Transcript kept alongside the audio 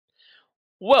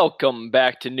Welcome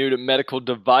back to New to Medical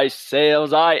Device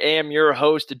Sales. I am your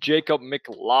host, Jacob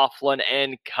McLaughlin,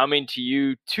 and coming to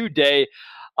you today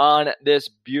on this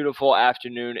beautiful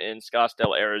afternoon in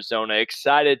Scottsdale, Arizona.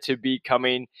 Excited to be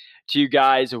coming to you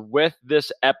guys with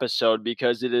this episode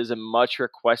because it is a much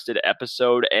requested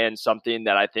episode and something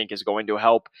that I think is going to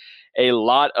help a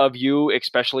lot of you,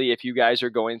 especially if you guys are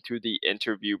going through the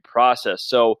interview process.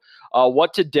 So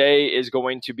what today is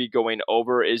going to be going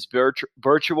over is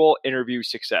virtual interview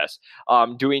success,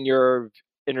 doing your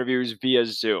interviews via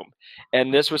Zoom.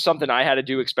 And this was something I had to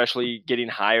do, especially getting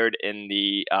hired in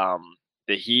the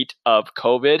heat of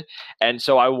COVID. And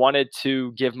so I wanted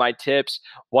to give my tips,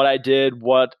 what I did,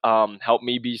 what helped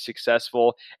me be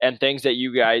successful, and things that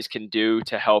you guys can do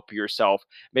to help yourself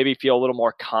maybe feel a little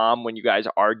more calm when you guys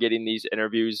are getting these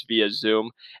interviews via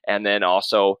Zoom. And then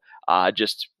also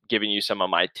just giving you some of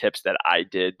my tips that I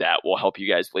did that will help you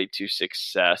guys lead to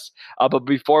success. But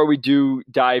before we do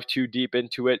dive too deep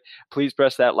into it, please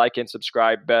press that like and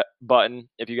subscribe button.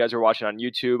 If you guys are watching on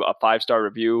YouTube, a 5-star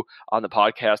review on the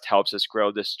podcast helps us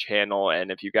grow this channel. And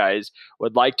if you guys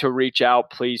would like to reach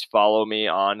out, please follow me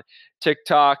on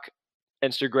TikTok,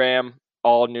 Instagram,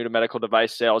 all New to Medical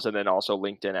Device Sales, and then also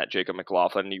LinkedIn at Jacob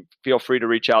McLaughlin. You feel free to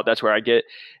reach out. That's where I get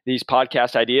these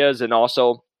podcast ideas, and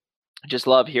also just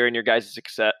love hearing your guys'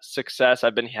 success.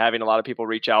 I've been having a lot of people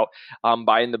reach out,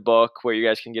 buying the book, where you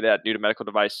guys can get it at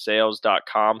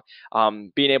newtomedicaldevicesales.com.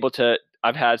 Being able to,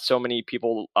 I've had so many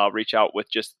people reach out with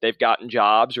just they've gotten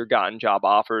jobs or gotten job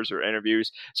offers or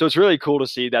interviews. So it's really cool to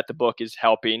see that the book is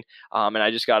helping. And I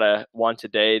just got one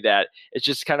today that it's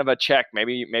just kind of a check.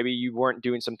 Maybe you weren't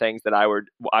doing some things that I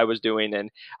was doing, and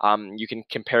you can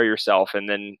compare yourself, and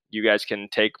then you guys can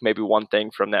take maybe one thing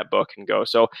from that book and go.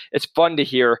 So it's fun to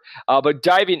hear. But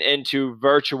diving into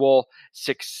virtual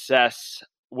success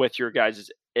with your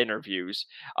guys' interviews.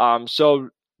 So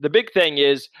the big thing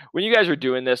is when you guys are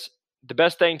doing this, the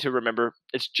best thing to remember,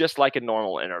 it's just like a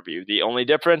normal interview. The only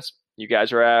difference, you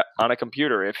guys are on a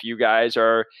computer. If you guys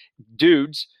are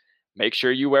dudes, make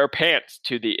sure you wear pants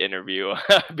to the interview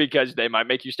because they might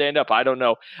make you stand up. I don't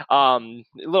know. A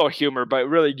little humor, but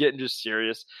really getting just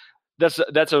serious. That's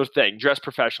a thing. Dress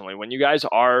professionally. When you guys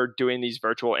are doing these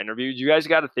virtual interviews, you guys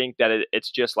got to think that it's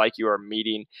just like you are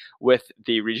meeting with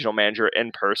the regional manager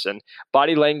in person.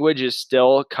 Body language is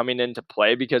still coming into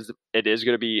play because it is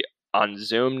going to be on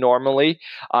Zoom normally.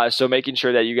 So making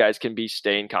sure that you guys can be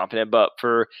staying confident. But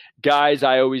for guys,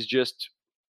 I always just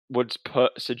would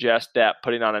suggest that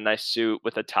putting on a nice suit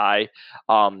with a tie,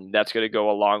 that's going to go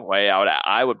a long way.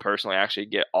 I would personally actually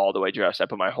get all the way dressed. I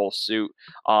put my whole suit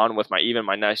on with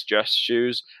my nice dress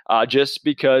shoes, just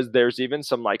because there's even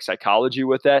some like psychology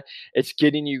with that. It's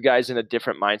getting you guys in a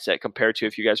different mindset compared to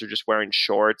if you guys are just wearing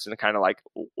shorts and kind of like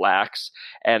lax,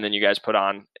 and then you guys put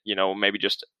on, maybe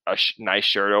just a nice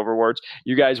shirt overwards.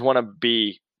 You guys want to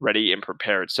be ready and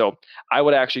prepared. So I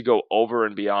would actually go over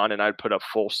and beyond, and I'd put a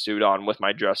full suit on with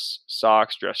my dress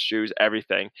socks, dress shoes,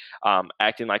 everything,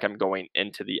 acting like I'm going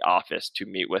into the office to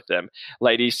meet with them.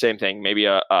 Ladies, same thing, maybe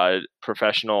a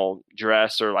professional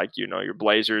dress or like, your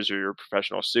blazers or your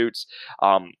professional suits.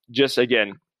 Just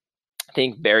again,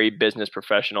 think very business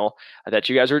professional, that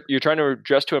you're trying to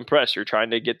dress to impress. You're trying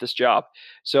to get this job.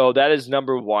 So that is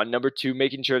number one. Number two,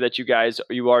 making sure that you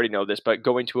already know this, but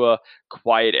going to a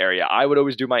quiet area. I would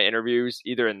always do my interviews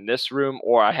either in this room,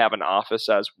 or I have an office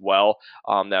as well,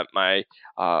 that's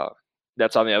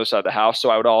on the other side of the house.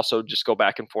 So I would also just go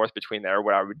back and forth between there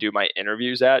where I would do my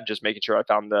interviews at, just making sure I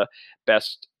found the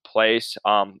best place.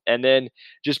 And then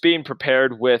just being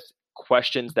prepared with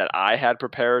questions that I had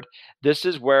prepared. This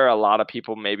is where a lot of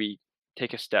people maybe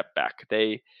take a step back.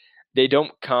 They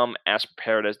don't come as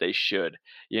prepared as they should.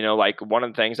 Like one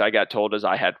of the things I got told is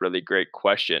I had really great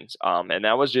questions. And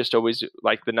that was just always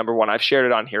like the number one. I've shared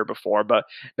it on here before, but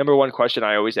number one question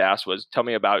I always asked was, tell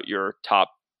me about your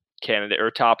top candidate or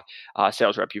top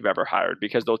sales rep you've ever hired,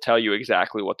 because they'll tell you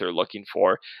exactly what they're looking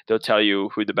for. They'll tell you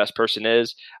who the best person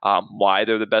is, why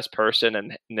they're the best person.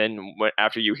 And then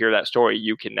after you hear that story,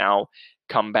 you can now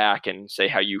come back and say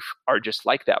how you are just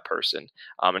like that person,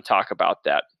 and talk about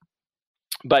that.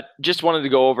 But just wanted to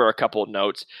go over a couple of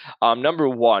notes. Number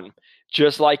one,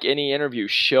 just like any interview,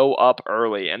 show up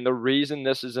early. And the reason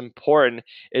this is important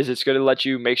is it's going to let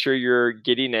you make sure you're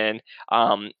getting in.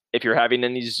 If you're having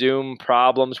any Zoom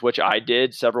problems, which I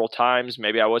did several times,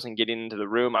 maybe I wasn't getting into the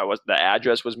room, the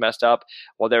address was messed up.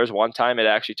 Well, there was one time it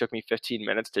actually took me 15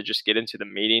 minutes to just get into the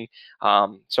meeting.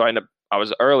 So I ended up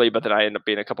was early, but then I ended up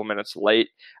being a couple minutes late.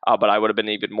 But I would have been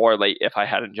even more late if I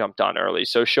hadn't jumped on early.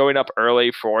 So showing up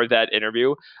early for that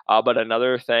interview. But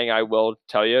another thing I will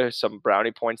tell you, some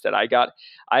brownie points that I got.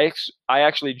 I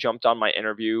actually jumped on my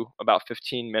interview about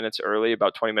 15 minutes early,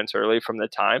 about 20 minutes early from the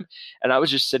time, and I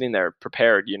was just sitting there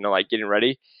prepared, like getting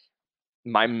ready.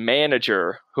 My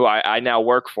manager, who I now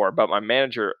work for, but my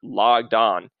manager logged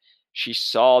on. She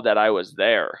saw that I was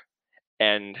there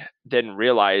and then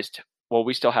realized, well,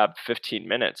 we still have 15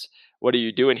 minutes. What are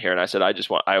you doing here? And I said, I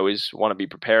always want to be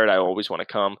prepared. I always want to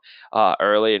come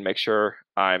early and make sure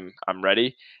I'm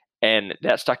ready. And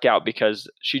that stuck out because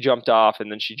she jumped off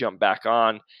and then she jumped back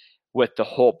on with the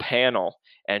whole panel.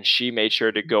 And she made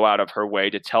sure to go out of her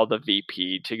way to tell the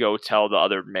VP, to go tell the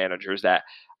other managers that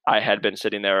I had been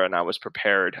sitting there and I was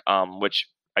prepared, which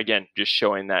again, just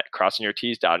showing that crossing your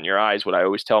T's, dotting your I's, what I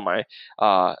always tell my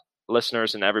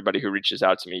listeners and everybody who reaches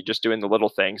out to me, just doing the little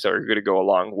things that are going to go a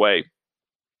long way.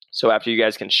 So after you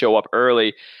guys can show up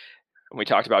early, and we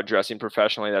talked about dressing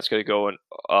professionally, that's going to go in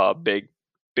a big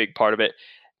part of it.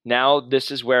 Now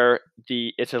this is where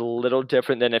it's a little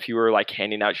different than if you were like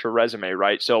handing out your resume,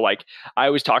 right? So like I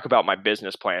always talk about my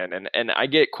business plan and I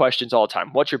get questions all the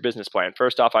time. What's your business plan?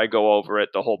 First off, I go over it,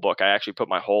 the whole book. I actually put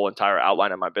my whole entire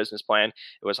outline of my business plan.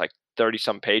 It was like 30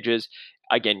 some pages.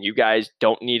 Again, you guys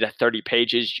don't need a 30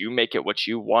 pages. You make it what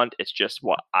you want. It's just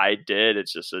what I did.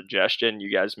 It's a suggestion.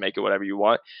 You guys make it whatever you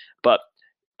want. But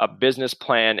a business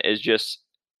plan is just,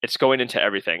 it's going into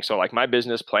everything. So like my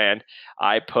business plan,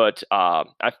 I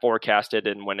forecasted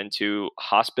and went into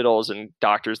hospitals and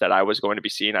doctors that I was going to be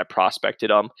seeing. I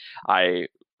prospected them. I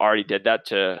already did that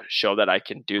to show that I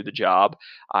can do the job.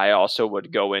 I also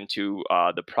would go into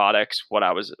the products, what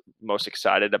I was most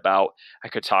excited about. I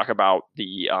could talk about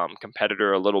the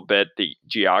competitor a little bit, the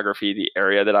geography, the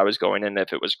area that I was going in,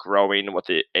 if it was growing, what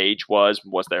the age was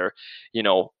there,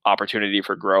 opportunity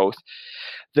for growth.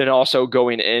 Then also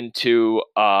going into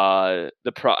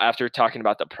after talking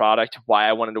about the product, why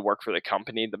I wanted to work for the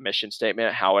company, the mission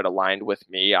statement, how it aligned with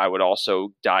me. I would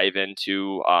also dive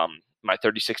into my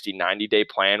 30, 60, 90-day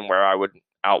plan where I would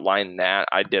outline that.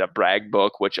 I did a brag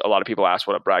book, which a lot of people ask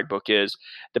what a brag book is.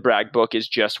 The brag book is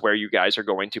just where you guys are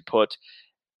going to put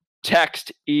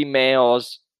text,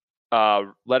 emails,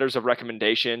 letters of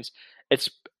recommendations. It's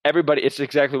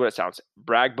exactly what it sounds.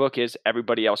 Brag book is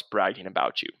everybody else bragging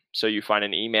about you. So you find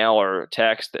an email or a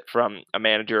text from a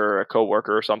manager or a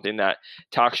coworker or something that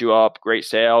talks you up, great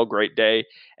sale, great day,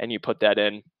 and you put that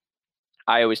in.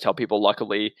 I always tell people,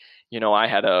 luckily, I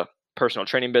had a personal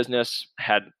training business,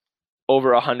 had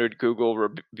over 100 Google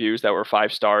reviews that were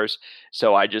 5 stars.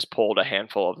 So I just pulled a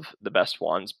handful of the best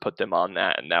ones, put them on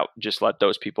that, and that just let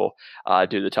those people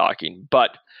do the talking.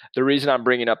 But the reason I'm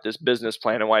bringing up this business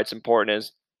plan and why it's important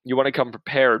is you want to come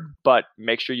prepared, but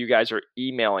make sure you guys are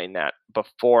emailing that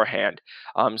beforehand.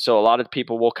 So a lot of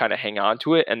people will kind of hang on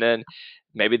to it, and then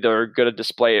maybe they're going to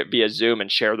display it via Zoom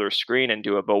and share their screen and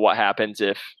do it. But what happens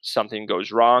if something goes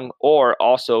wrong? Or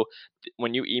also,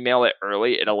 when you email it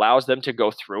early, it allows them to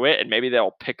go through it and maybe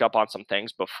they'll pick up on some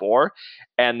things before,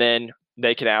 and then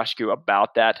they can ask you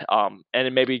about that and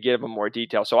then maybe give them more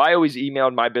detail. So I always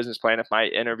emailed my business plan. If my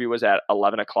interview was at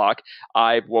 11 o'clock,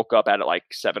 I woke up at like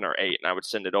 7 or 8 and I would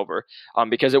send it over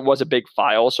because it was a big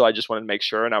file. So I just wanted to make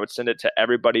sure, and I would send it to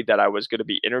everybody that I was going to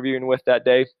be interviewing with that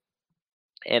day.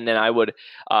 And then I would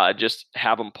just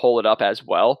have them pull it up as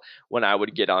well when I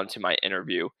would get onto my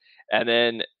interview. And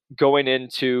then going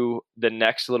into the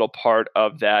next little part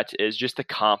of that is just the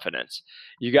confidence.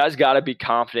 You guys got to be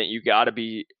confident. You got to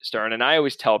be stern. And I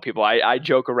always tell people, I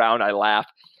joke around, I laugh.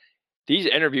 These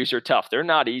interviews are tough. They're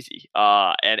not easy.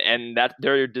 And that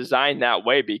they're designed that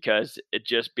way because it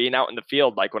just being out in the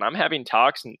field, like when I'm having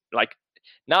talks, and like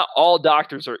not all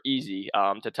doctors are easy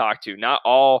to talk to. Not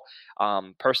all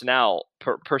personnel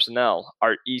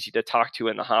are easy to talk to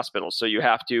in the hospital. So you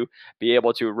have to be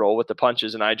able to roll with the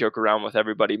punches. And I joke around with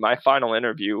everybody. My final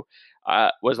interview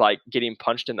was like getting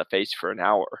punched in the face for an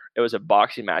hour. It was a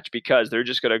boxing match because they're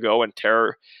just going to go and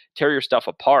tear your stuff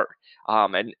apart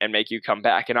and make you come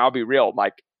back. And I'll be real,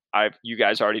 like, you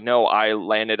guys already know I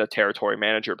landed a territory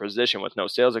manager position with no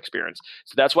sales experience.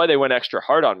 So that's why they went extra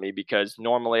hard on me, because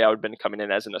normally I would have been coming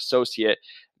in as an associate.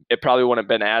 It probably wouldn't have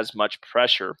been as much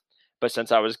pressure. But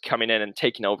since I was coming in and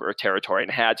taking over a territory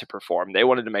and had to perform, they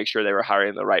wanted to make sure they were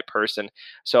hiring the right person.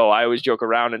 So I always joke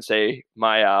around and say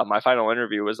my final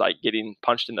interview was like getting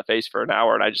punched in the face for an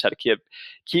hour, and I just had to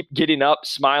keep getting up,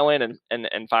 smiling,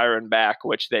 and firing back,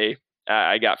 which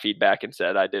I got feedback and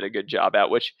said I did a good job at,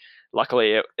 which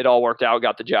luckily it all worked out,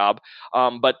 got the job.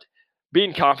 But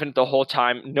being confident the whole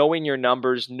time, knowing your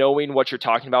numbers, knowing what you're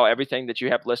talking about, everything that you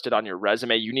have listed on your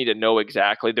resume, you need to know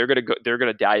exactly. They're going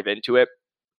to dive into it,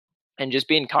 and just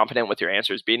being confident with your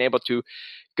answers, being able to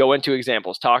go into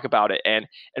examples, talk about it, and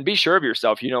be sure of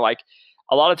yourself. Like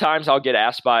a lot of times I'll get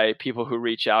asked by people who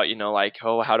reach out, like,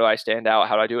 oh, how do I stand out?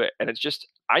 How do I do it? And it's just,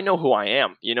 I know who I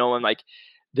am, and like,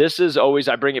 this is always,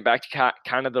 I bring it back to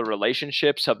kind of the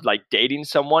relationships of like dating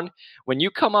someone. When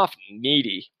you come off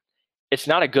needy, it's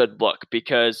not a good look,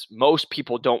 because most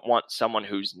people don't want someone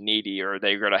who's needy or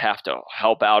they're going to have to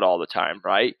help out all the time,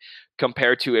 right?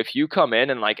 Compared to if you come in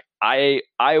and like, I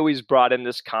always brought in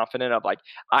this confident of like,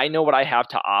 I know what I have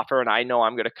to offer and I know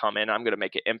I'm going to come in, I'm going to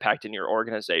make an impact in your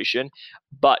organization.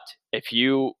 But if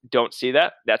you don't see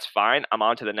that, that's fine. I'm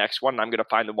on to the next one, and I'm going to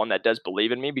find the one that does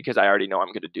believe in me, because I already know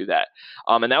I'm going to do that.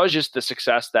 And that was just the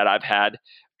success that I've had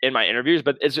in my interviews,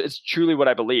 but it's truly what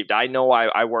I believed. I know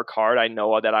I work hard. I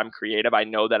know that I'm creative. I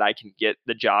know that I can get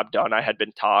the job done. I had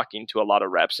been talking to a lot of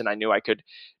reps, and I knew I could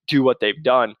do what they've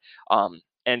done.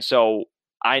 And so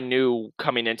I knew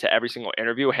coming into every single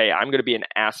interview, hey, I'm going to be an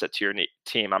asset to your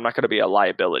team. I'm not going to be a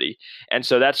liability. And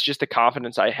so that's just the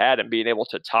confidence I had in being able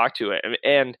to talk to it.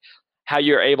 And how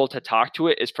you're able to talk to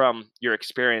it is from your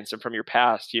experience and from your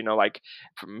past. Like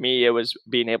for me, it was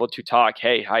being able to talk,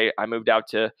 hey, I moved out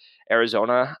to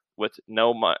Arizona with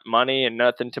no money and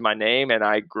nothing to my name, and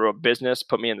I grew a business,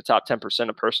 put me in the top 10%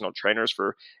 of personal trainers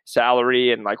for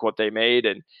salary and like what they made,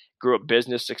 and grew a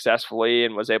business successfully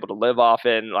and was able to live off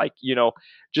it. And like,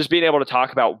 just being able to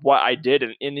talk about what I did,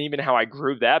 and even how I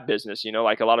grew that business.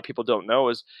 Like a lot of people don't know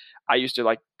is I used to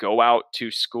like go out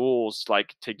to schools,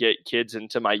 like to get kids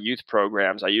into my youth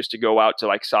programs. I used to go out to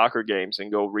like soccer games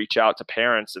and go reach out to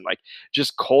parents, and like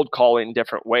just cold calling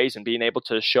different ways, and being able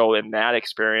to show in that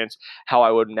experience how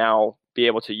I would now be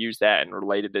able to use that and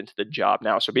relate it into the job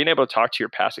now. So being able to talk to your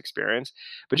past experience,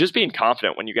 but just being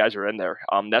confident when you guys are in there.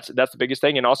 That's the biggest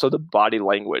thing. And also the body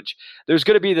language. There's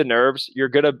going to be the nerves. You're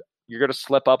going to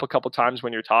slip up a couple times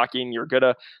when you're talking. You're going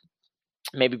to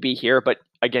maybe be here, but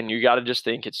again, you got to just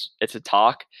think it's a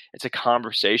talk, it's a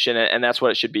conversation, and that's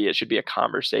what it should be. It should be a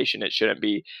conversation. It shouldn't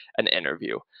be an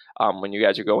interview when you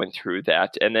guys are going through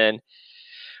that. And then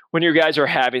when you guys are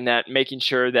having that, making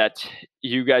sure that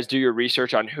you guys do your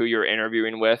research on who you're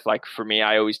interviewing with. Like for me,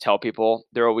 I always tell people,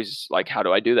 they're always like, how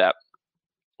do I do that?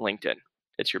 LinkedIn.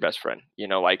 It's your best friend.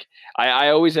 Like I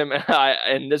always am,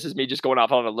 and this is me just going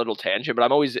off on a little tangent, but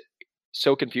I'm always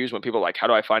so confused when people are like, how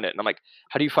do I find it? And I'm like,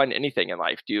 how do you find anything in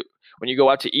life? When you go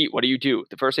out to eat, what do?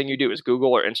 The first thing you do is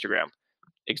Google or Instagram.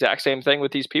 Exact same thing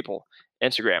with these people.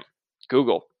 Instagram,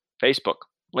 Google, Facebook,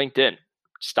 LinkedIn,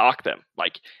 stalk them.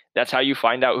 Like that's how you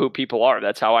find out who people are.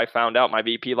 That's how I found out my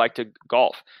VP liked to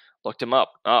golf. Looked him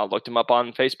up. Looked him up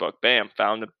on Facebook. Bam,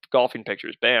 found the golfing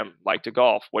pictures. Bam, liked to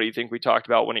golf. What do you think we talked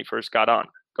about when he first got on?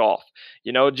 Golf.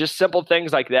 Just simple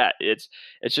things like that. It's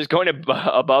just going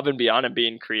above and beyond and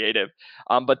being creative.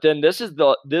 But then this is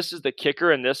the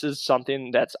kicker, and this is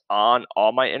something that's on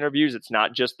all my interviews. It's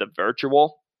not just the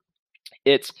virtual.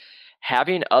 It's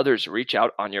having others reach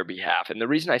out on your behalf. And the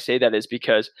reason I say that is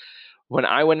because when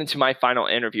I went into my final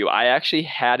interview, I actually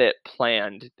had it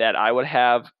planned that I would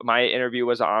have my interview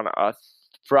was on a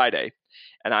Friday,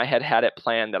 and I had it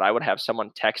planned that I would have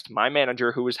someone text my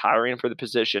manager who was hiring for the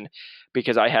position,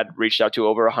 because I had reached out to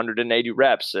over 180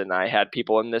 reps, and I had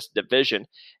people in this division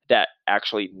that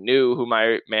actually knew who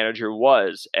my manager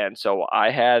was. And so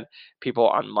I had people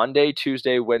on Monday,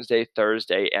 Tuesday, Wednesday,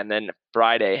 Thursday, and then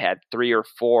Friday had 3 or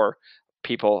 4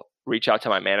 people reach out to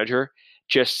my manager,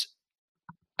 just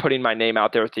putting my name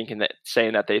out there,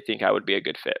 saying that they think I would be a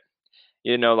good fit.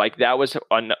 Like that was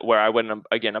where I went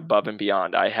again above and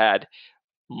beyond. I had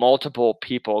multiple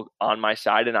people on my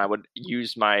side, and I would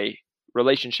use my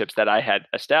relationships that I had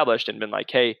established and been like,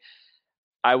 hey,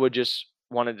 I would just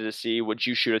wanted to see, would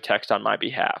you shoot a text on my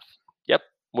behalf? Yep.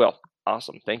 Well,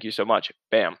 awesome. Thank you so much.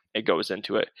 Bam. It goes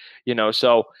into it.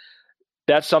 So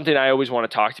that's something I always want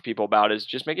to talk to people about, is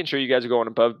just making sure you guys are going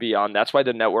above and beyond. That's why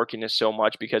the networking is so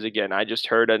much, because again, I just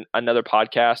heard another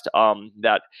podcast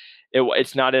that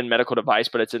it's not in medical device,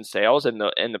 but it's in sales. And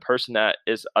the person that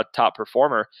is a top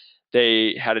performer,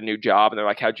 they had a new job, and they're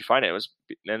like, how'd you find it?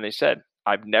 And they said,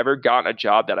 I've never gotten a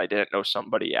job that I didn't know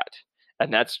somebody at.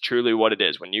 And that's truly what it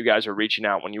is. When you guys are reaching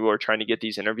out, when you are trying to get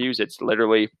these interviews, it's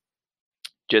literally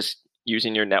just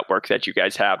using your network that you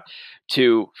guys have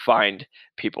to find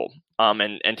people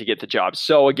and to get the job.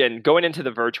 So again, going into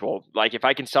the virtual, like if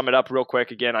I can sum it up real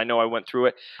quick, again, I know I went through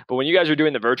it, but when you guys are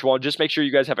doing the virtual, just make sure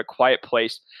you guys have a quiet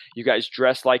place. You guys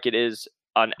dress like it is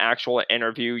an actual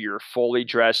interview. You're fully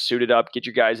dressed, suited up, get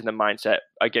you guys in the mindset.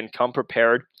 Again, come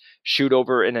prepared. shoot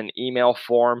over in an email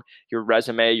form your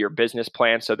resume, your business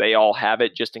plan, so they all have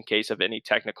it just in case of any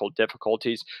technical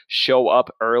difficulties. Show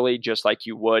up early just like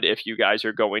you would if you guys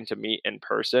are going to meet in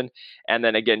person. And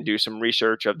then again, do some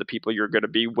research of the people you're going to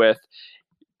be with.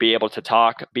 Be able to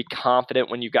talk, be confident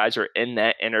when you guys are in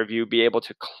that interview, be able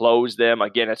to close them.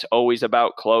 Again, it's always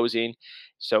about closing.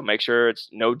 So make sure it's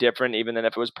no different even than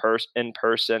if it was in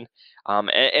person.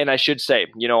 And I should say,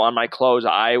 on my close,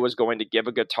 I was going to give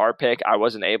a guitar pick. I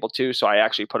wasn't able to, so I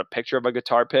actually put a picture of a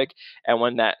guitar pick. And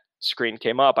when that screen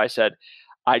came up, I said,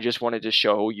 I just wanted to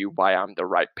show you why I'm the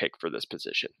right pick for this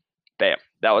position. Bam.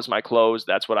 That was my close.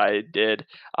 That's what I did,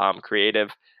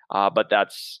 creative. But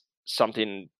that's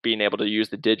something, being able to use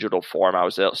the digital form, I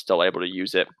was still able to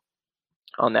use it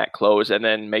on that close. And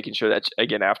then making sure that,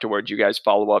 again, afterwards, you guys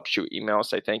follow up, shoot emails,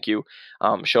 say thank you,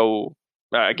 show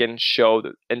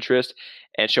the interest,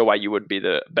 and show why you would be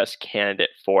the best candidate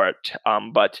for it.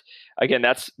 But again,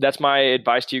 that's my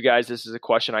advice to you guys. This is a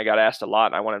question I got asked a lot,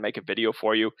 and I want to make a video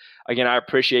for you. Again, I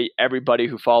appreciate everybody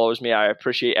who follows me. I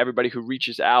appreciate everybody who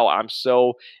reaches out. I'm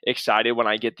so excited when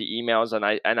I get the emails, and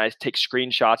I take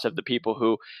screenshots of the people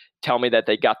who tell me that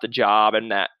they got the job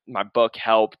and that my book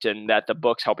helped and that the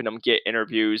book's helping them get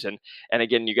interviews. And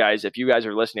again, you guys, if you guys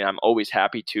are listening, I'm always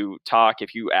happy to talk.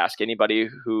 If you ask anybody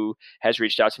who has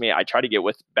reached out to me, I try to get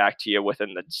back to you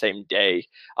within the same day.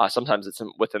 Sometimes it's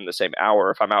within the same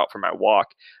hour if I'm out for my walk.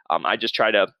 I just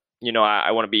try to,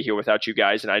 I want to be here without you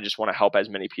guys, and I just want to help as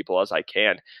many people as I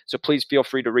can. So please feel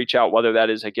free to reach out, whether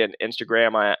that is, again,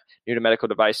 Instagram at New to Medical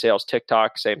Device Sales,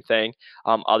 TikTok, same thing.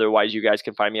 Otherwise, you guys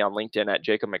can find me on LinkedIn at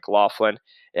Jacob McLaughlin,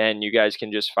 and you guys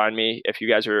can just find me. If you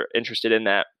guys are interested in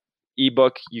that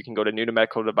ebook, you can go to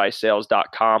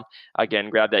newtomedicaldevicesales.com. Again,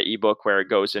 grab that ebook where it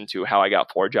goes into how I got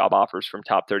 4 job offers from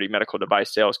top 30 medical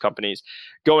device sales companies,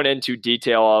 going into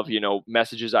detail of,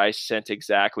 messages I sent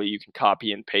exactly. You can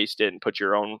copy and paste it and put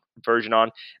your own version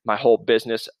on my whole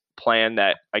business plan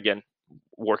that, again,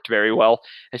 worked very well.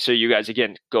 And so you guys,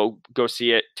 again, go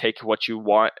see it, take what you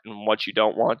want and what you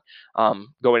don't want,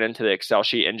 going into the Excel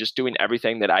sheet and just doing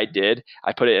everything that I did.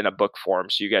 I put it in a book form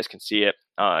so you guys can see it,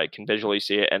 can visually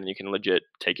see it, and you can legit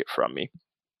take it from me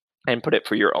and put it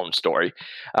for your own story.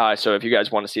 So if you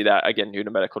guys want to see that, again,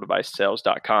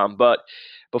 newtomedicaldevicesales.com. But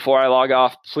before I log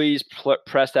off, please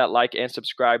press that like and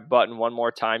subscribe button one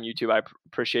more time. YouTube, I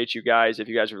appreciate you guys. If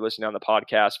you guys are listening on the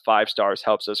podcast, 5 stars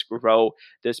helps us grow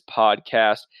this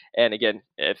podcast. And again,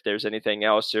 if there's anything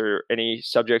else or any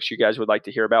subjects you guys would like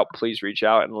to hear about, please reach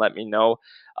out and let me know.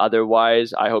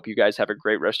 Otherwise, I hope you guys have a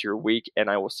great rest of your week, and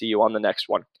I will see you on the next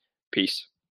one. Peace.